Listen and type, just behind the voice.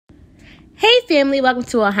Hey family, welcome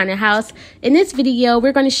to a haunted house. In this video,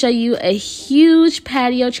 we're going to show you a huge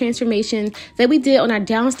patio transformation that we did on our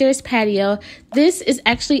downstairs patio. This is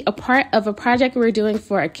actually a part of a project we're doing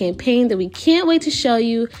for a campaign that we can't wait to show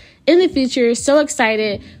you in the future. So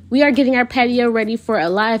excited. We are getting our patio ready for a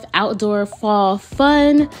live outdoor fall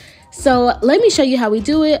fun. So let me show you how we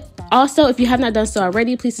do it. Also, if you have not done so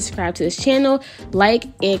already, please subscribe to this channel, like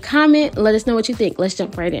and comment. Let us know what you think. Let's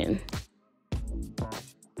jump right in.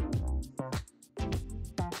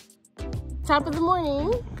 Top of the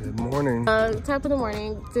morning. Good morning. Top of the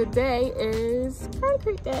morning. Today is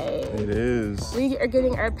concrete day. It is. We are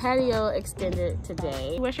getting our patio extended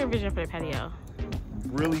today. What's your vision for the patio?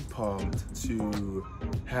 Really pumped to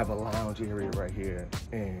have a lounge area right here,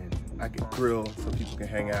 and I can grill so people can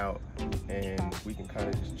hang out and we can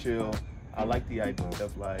kind of just chill. I like the idea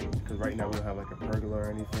of like, because right now we don't have like a pergola or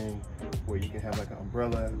anything where you can have like an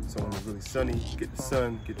umbrella, so when it's really sunny, you get the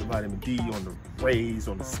sun, get the vitamin D on the rays,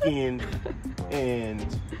 on the skin,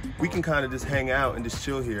 and we can kind of just hang out and just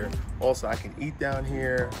chill here. Also, I can eat down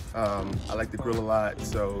here. I like to grill a lot,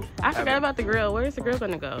 so. I forgot about the grill. Where's the grill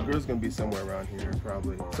gonna go? The grill's gonna be somewhere around here,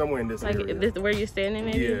 probably. Somewhere in this area. Like where you're standing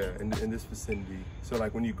maybe? Yeah, in this vicinity. So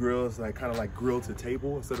like when you grill, it's like kind of like grill to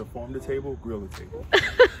table instead of farm to table, grill to table.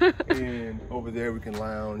 And over there we can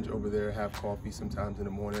lounge, over there have coffee sometimes in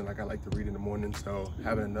the morning. Like I like to read in the morning, so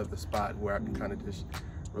having another spot where I can kind of just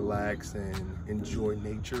relax and enjoy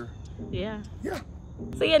nature. Yeah. Yeah.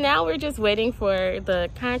 So yeah, now we're just waiting for the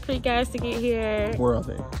concrete guys to get here. Where are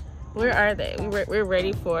they? Where are they? We're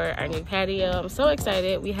ready for our new patio. I'm so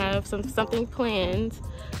excited. We have something planned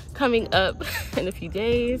coming up in a few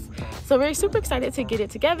days. So we're super excited to get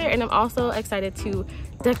it together, and I'm also excited to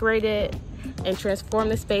decorate it and transform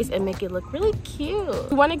the space and make it look really cute.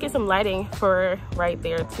 We want to get some lighting for right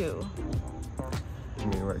there too. I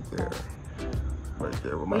mean right there. Right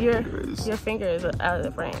there where my finger is. Your finger is out of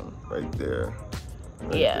the frame. Right there.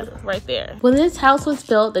 Right there. When this house was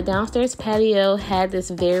built, the downstairs patio had this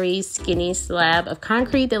very skinny slab of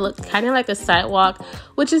concrete that looked kind of like a sidewalk,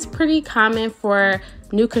 which is pretty common for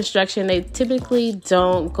new construction. They typically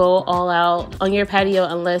don't go all out on your patio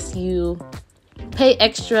unless you pay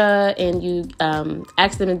extra and you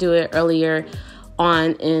ask them to do it earlier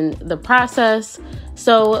on in the process.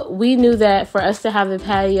 So we knew that for us to have the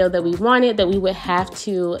patio that we wanted, that we would have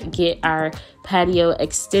to get our patio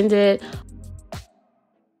extended.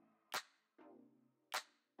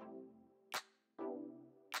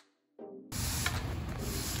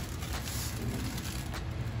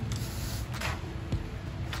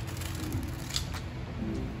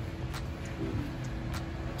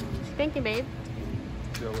 Thinking, babe?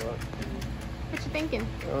 Yeah, what? What you thinking?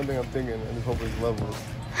 I don't think I'm thinking. I just hope it's level.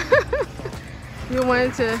 You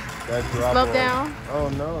wanted to slope down? Oh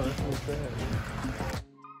no, that's not bad.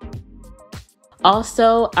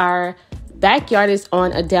 Also, our backyard is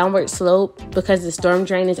on a downward slope because the storm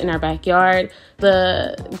drain is in our backyard.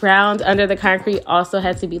 The ground under the concrete also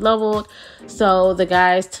had to be leveled. So the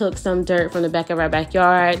guys took some dirt from the back of our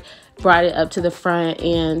backyard, brought it up to the front,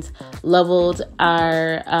 and leveled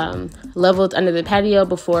under the patio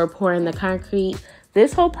before pouring the concrete.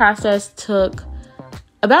 This whole process took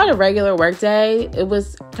about a regular work day. It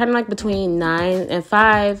was kind of like between 9 and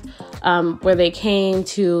 5 where they came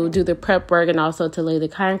to do the prep work and also to lay the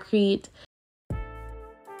concrete.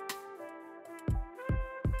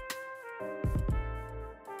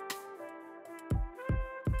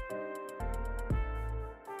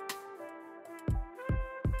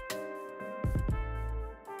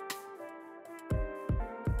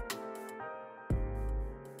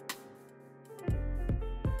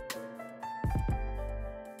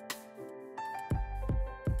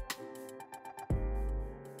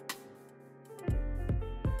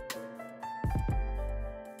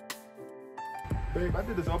 Babe, I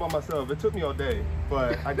did this all by myself. It took me all day,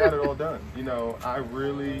 but I got it all done. You know, I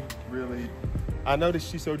really, I know that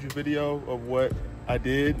she showed you video of what I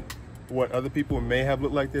did, what other people may have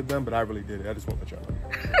looked like they've done, but I really did it. I just want to let y'all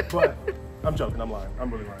know. But I'm joking, I'm lying.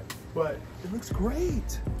 I'm really lying. But it looks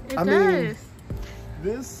great. It does.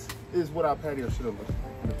 This is what our patio should have looked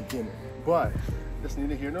like in the beginning, but it's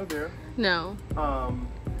neither here nor there. No.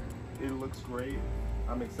 It looks great.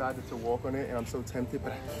 I'm excited to walk on it, and I'm so tempted,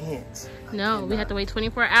 but I can't. No, we have to wait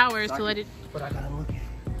 24 hours to let it. But I gotta look at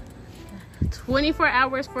it. 24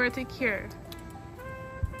 hours for it to cure.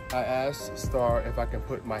 I asked Star if I can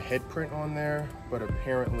put my head print on there, but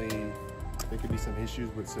apparently there could be some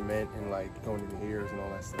issues with cement and like going in the ears and all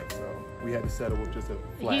that stuff. So we had to settle with just a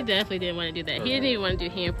flat. He definitely didn't want to do that. He didn't even want to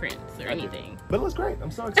do handprints or anything. But it looks great.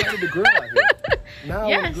 I'm so excited to grill out here. Now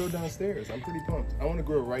Yes. I want to grill downstairs. I'm pretty pumped. I want to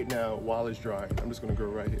grill right now while it's drying. I'm just going to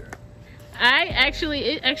grill right here.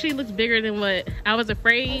 It actually looks bigger than what I was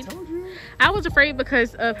afraid. I told you. I was afraid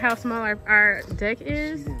because of how small our deck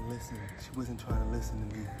is. She didn't listen. She wasn't trying to listen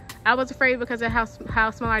to me. I was afraid because of how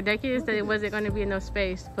small our deck is that it wasn't going to be enough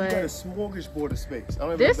space. But you got a smorgasbord of space. I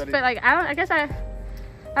don't this, but like I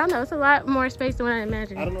don't know. It's a lot more space than what I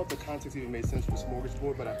imagined. I don't know if the context even made sense for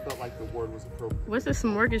smorgasbord, but I felt like the word was appropriate. What's a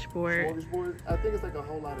smorgasbord? Smorgasbord? I think it's like a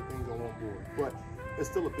whole lot of things on one board, but it's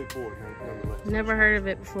still a big board nonetheless. Never heard of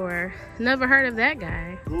it before. Never heard of that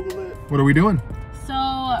guy. Google it. What are we doing? So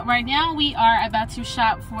right now we are about to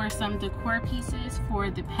shop for some decor pieces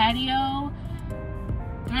for the patio.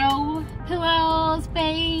 Throw pillows,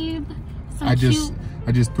 babe. I just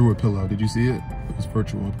threw a pillow. Did you see it? It was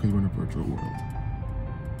virtual because we're in a virtual world.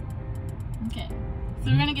 Okay,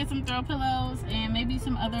 so we're gonna get some throw pillows and maybe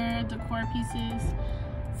some other decor pieces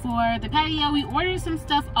for the patio. We ordered some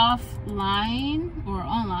stuff offline or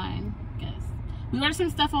online, I guess. We ordered some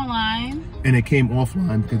stuff online. And it came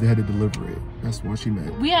offline because they had to deliver it. That's what she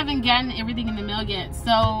meant. We haven't gotten everything in the mail yet.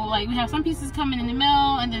 So like we have some pieces coming in the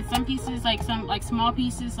mail and then some pieces like small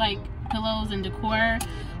pieces like pillows and decor.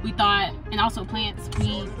 We thought, and also plants,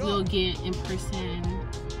 we will get in person,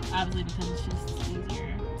 obviously because it's just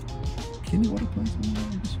easier. Can you order plants?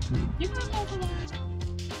 You can order.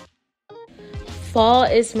 Fall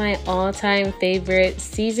is my all-time favorite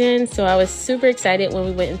season, so I was super excited when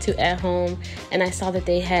we went into At Home and I saw that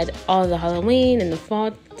they had all the Halloween and the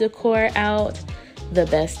fall decor out. The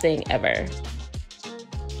best thing ever.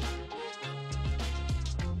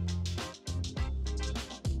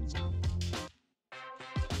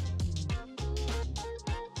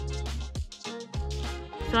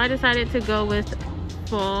 So I decided to go with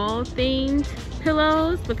fall themed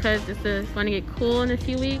pillows because it's going to get cool in a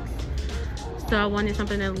few weeks. So I wanted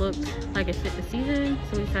something that looked like it fit the season.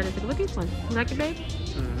 So we decided to go with these ones. You like it, babe?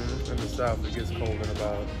 In the south, it gets cold in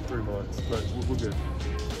about 3 months, but we're good.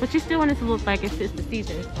 But you still want it to look like it fits the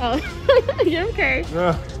season. Oh, you're okay.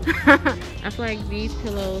 Yeah. I feel like these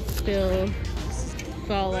pillows feel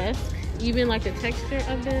fall-esque. Even like the texture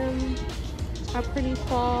of them are pretty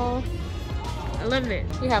fall. I love it.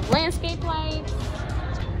 We have landscape lights.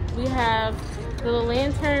 We have little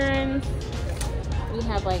lanterns. We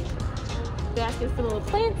have like baskets for little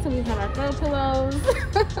plants, and we have our throw pillows.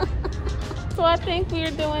 So I think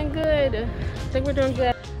we're doing good.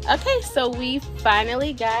 Okay, so we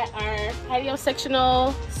finally got our patio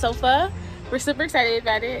sectional sofa. We're super excited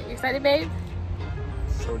about it. You excited, babe?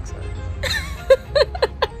 So excited.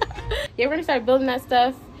 Yeah, we're gonna start building that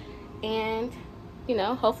stuff, and you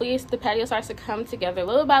know, hopefully the patio starts to come together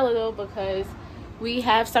little by little because we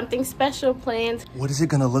have something special planned. What is it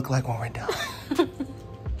gonna look like when we're done?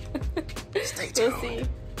 Stay tuned. We'll see.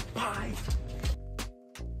 Bye.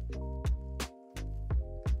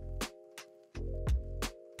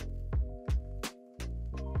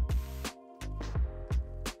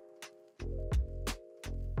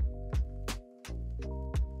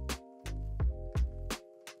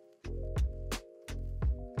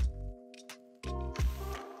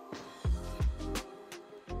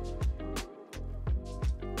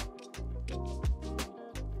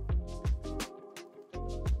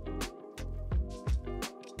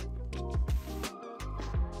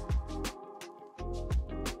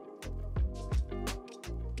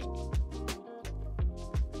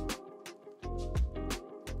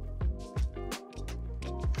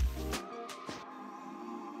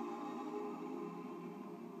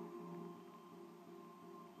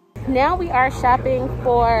 Now we are shopping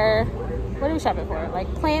for, what are we shopping for? Like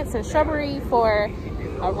plants and shrubbery for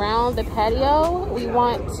around the patio. We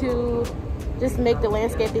want to just make the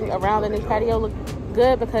landscaping around the new patio look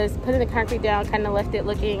good because putting the concrete down kind of left it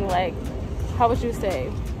looking like, how would you say?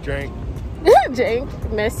 Jank.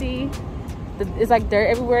 Jank, messy. It's like dirt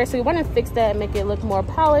everywhere. So we want to fix that and make it look more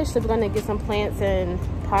polished. So we're going to get some plants and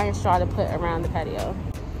pine straw to put around the patio.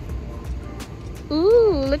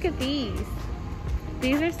 Ooh, look at these.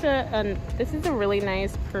 These are this is a really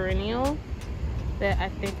nice perennial that I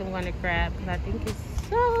think I'm going to grab because I think it's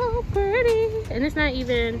so pretty. And it's not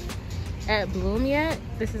even at bloom yet.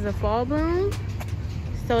 This is a fall bloom.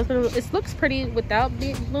 So it looks pretty without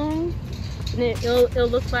big bloom. And it'll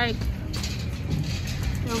look like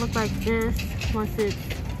this once it's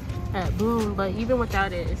at bloom. But even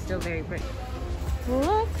without it, it's still very pretty.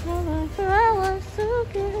 Look how the flowers so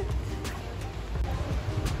good.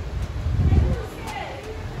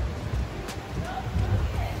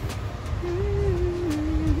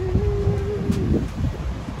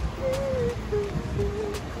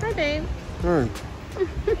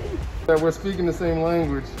 That we're speaking the same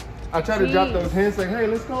language. I try to drop those hints like, hey,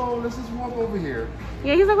 let's go, let's just walk over here.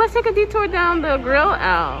 Yeah, he's like, let's take a detour down the grill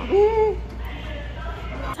aisle.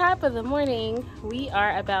 Top of the morning, we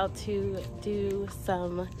are about to do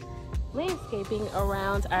some landscaping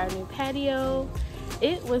around our new patio.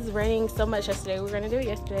 It was raining so much yesterday. We were gonna do it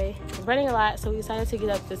yesterday. It was raining a lot, so we decided to get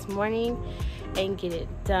up this morning and get it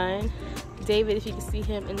done. David, if you can see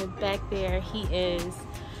him in the back there, he is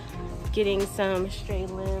getting some stray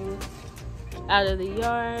limbs out of the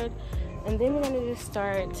yard. And then we're gonna just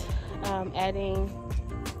start adding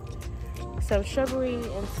some shrubbery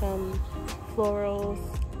and some florals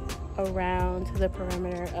around the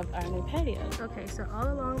perimeter of our new patio. Okay, so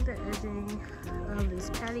all along the edging of this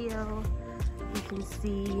patio, you can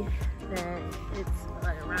see that it's a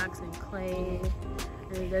lot of rocks and clay,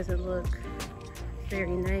 and it doesn't look very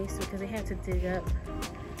nice because they had to dig up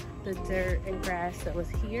the dirt and grass that was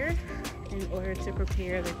here in order to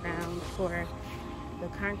prepare the ground for the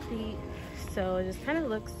concrete. So it just kind of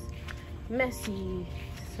looks messy.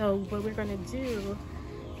 So what we're gonna do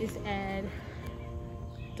is add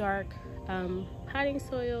dark potting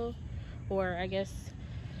soil, or I guess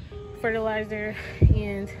fertilizer,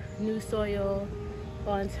 and new soil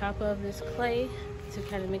on top of this clay to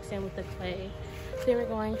kind of mix in with the clay. Then we're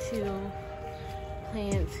going to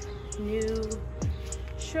plant new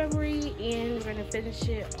shrubbery, and we're going to finish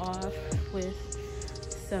it off with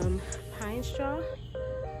some pine straw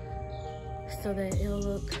so that it'll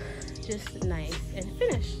look just nice and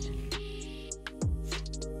finished.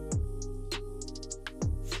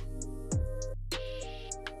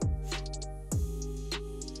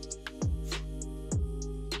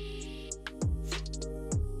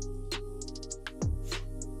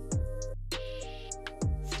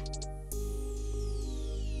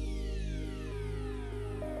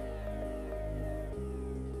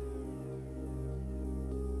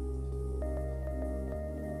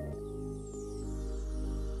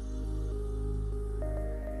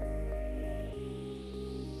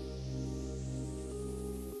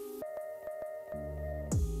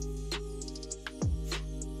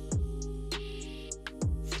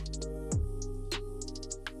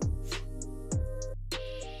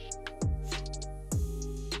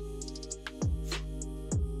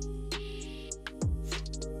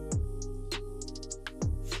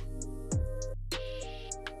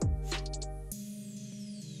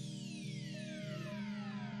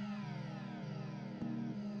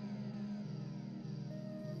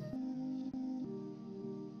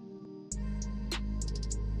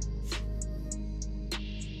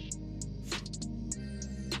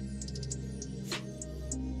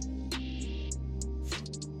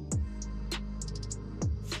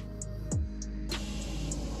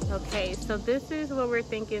 Okay, so this is what we're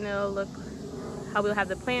thinking it'll look, how we'll have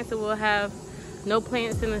the plants. So we'll have no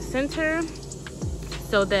plants in the center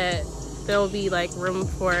so that there'll be like room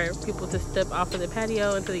for people to step off of the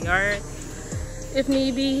patio into the yard if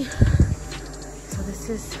need be. So this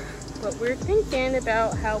is what we're thinking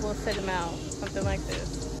about how we'll set them out, something like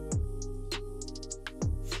this.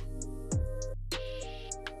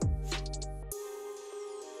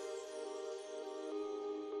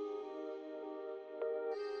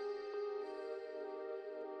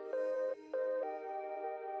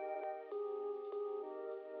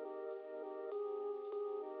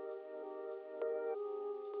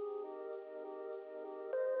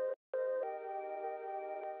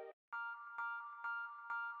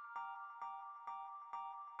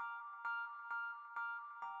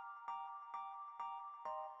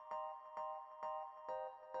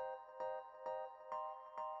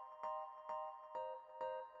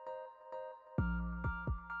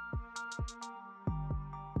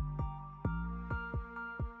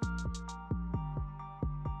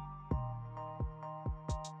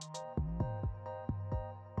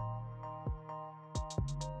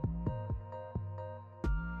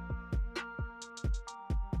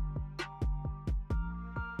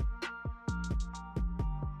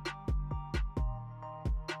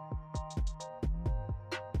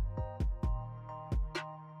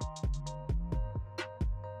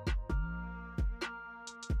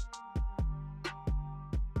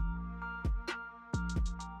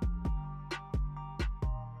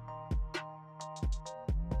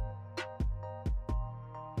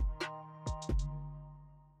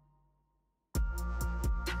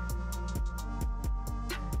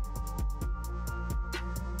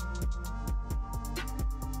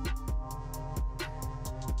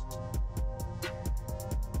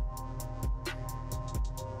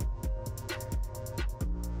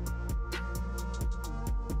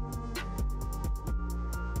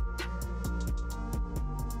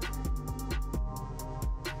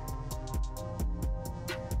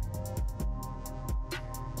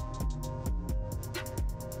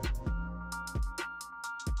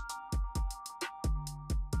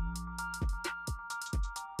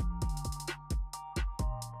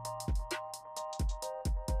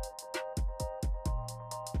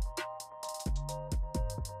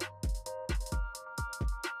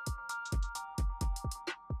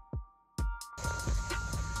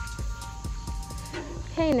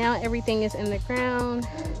 Okay, now everything is in the ground.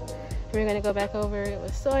 We're gonna go back over it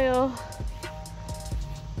with soil.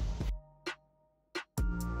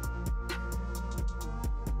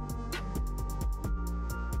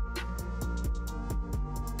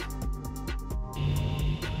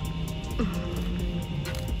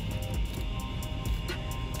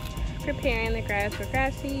 Preparing the grass for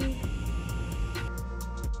grass seed.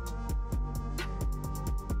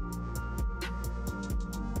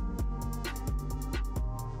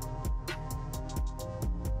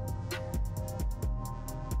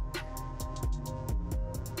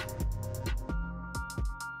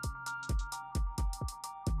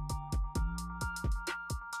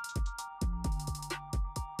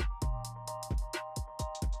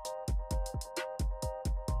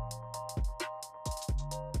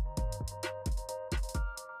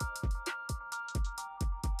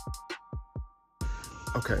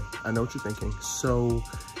 Okay, I know what you're thinking. So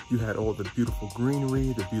you had all the beautiful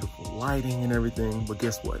greenery, the beautiful lighting and everything, but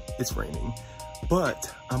guess what? It's raining.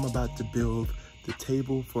 But I'm about to build the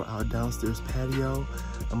table for our downstairs patio.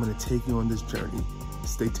 I'm gonna take you on this journey.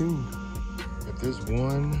 Stay tuned. If there's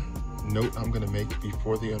one note I'm gonna make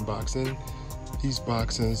before the unboxing, these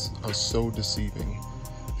boxes are so deceiving.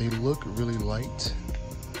 They look really light,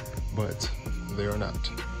 but they are not.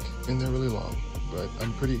 And they're really long. But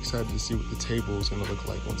I'm pretty excited to see what the table is gonna look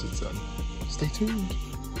like once it's done. Stay tuned.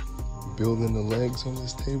 Building the legs on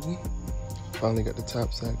this table. Finally got the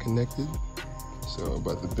top side connected. So I'm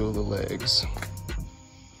about to build the legs.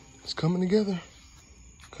 It's coming together.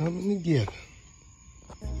 Coming together.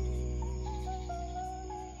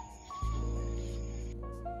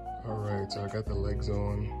 All right, so I got the legs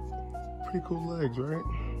on. Pretty cool legs, right?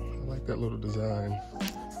 I like that little design.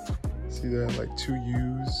 See that, like 2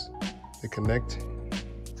 U's. They connect.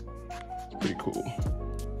 It's pretty cool.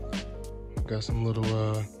 Got some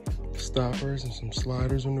little stoppers and some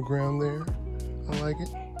sliders on the ground there. I like it.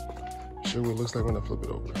 Show what it looks like when I flip it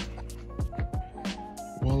over.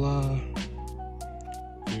 Voila.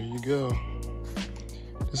 There you go.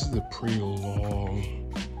 This is a pretty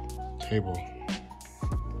long table.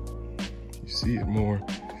 You see it more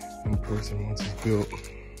in person once it's built.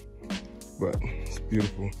 But it's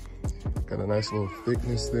beautiful. Got a nice little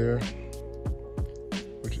thickness there,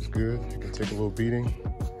 which is good. It can take a little beating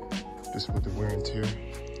just with the wear and tear.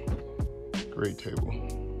 Great table.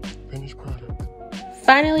 Finished product.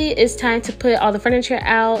 Finally, it's time to put all the furniture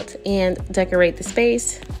out and decorate the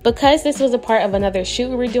space. Because this was a part of another shoot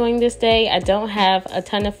we were doing this day, I don't have a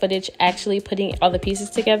ton of footage actually putting all the pieces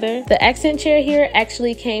together. The accent chair here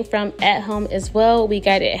actually came from At Home as well. We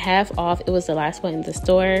got it half off. It was the last one in the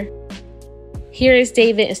store. Here is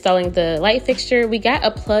David installing the light fixture. We got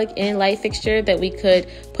a plug-in light fixture that we could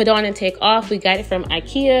put on and take off. We got it from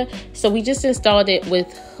IKEA, so we just installed it with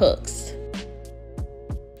hooks.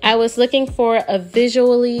 I was looking for a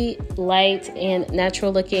visually light and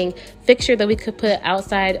natural looking fixture that we could put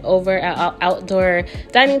outside over our outdoor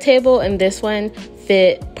dining table, and this one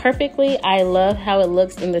fit perfectly. I love how it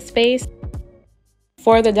looks in the space.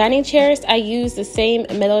 For the dining chairs, I used the same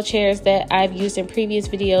metal chairs that I've used in previous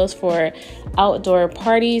videos for outdoor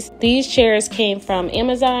parties. These chairs came from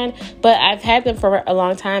Amazon, but I've had them for a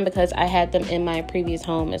long time because I had them in my previous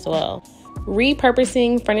home as well.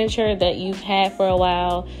 Repurposing furniture that you've had for a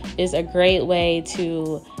while is a great way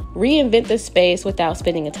to reinvent the space without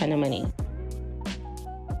spending a ton of money.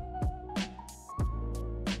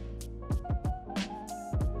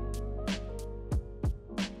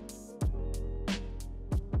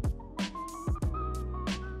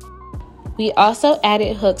 We also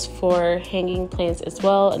added hooks for hanging plants as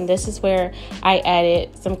well, and this is where I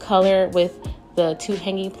added some color with the 2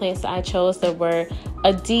 hanging plants that I chose that were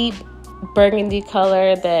a deep burgundy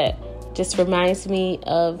color that just reminds me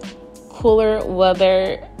of cooler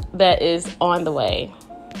weather that is on the way.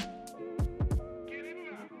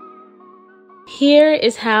 Here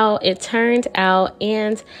is how it turned out,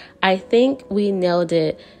 and I think we nailed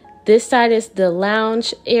it. This side is the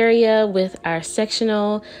lounge area with our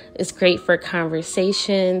sectional. It's great for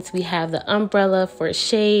conversations. We have the umbrella for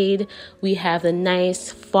shade. We have the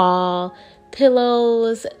nice fall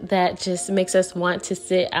pillows that just makes us want to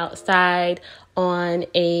sit outside on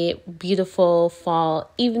a beautiful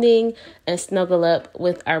fall evening and snuggle up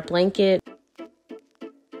with our blanket.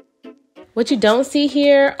 What you don't see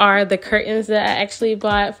here are the curtains that I actually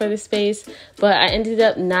bought for the space, but I ended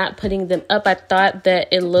up not putting them up. I thought that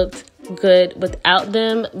it looked good without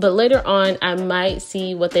them, but later on I might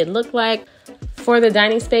see what they look like. For the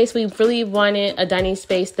dining space, we really wanted a dining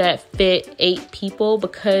space that fit 8 people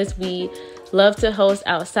because we love to host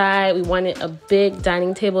outside. We wanted a big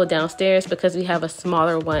dining table downstairs because we have a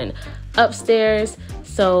smaller one upstairs.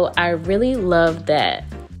 So I really love that.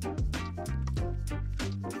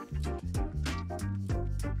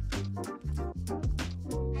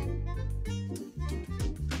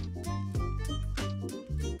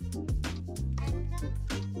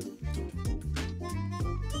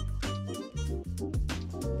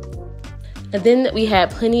 And then we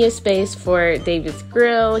had plenty of space for David's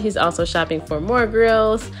grill. He's also shopping for more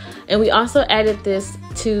grills. And we also added this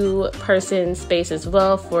 2-person space as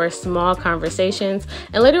well for small conversations.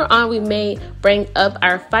 And later on, we may bring up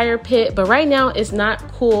our fire pit, but right now it's not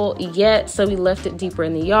cool yet, so we left it deeper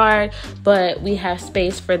in the yard, but we have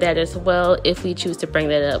space for that as well if we choose to bring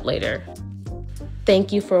that up later.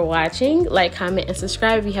 Thank you for watching. Like, comment, and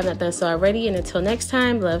subscribe if you have not done so already. And until next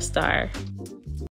time, love, Star.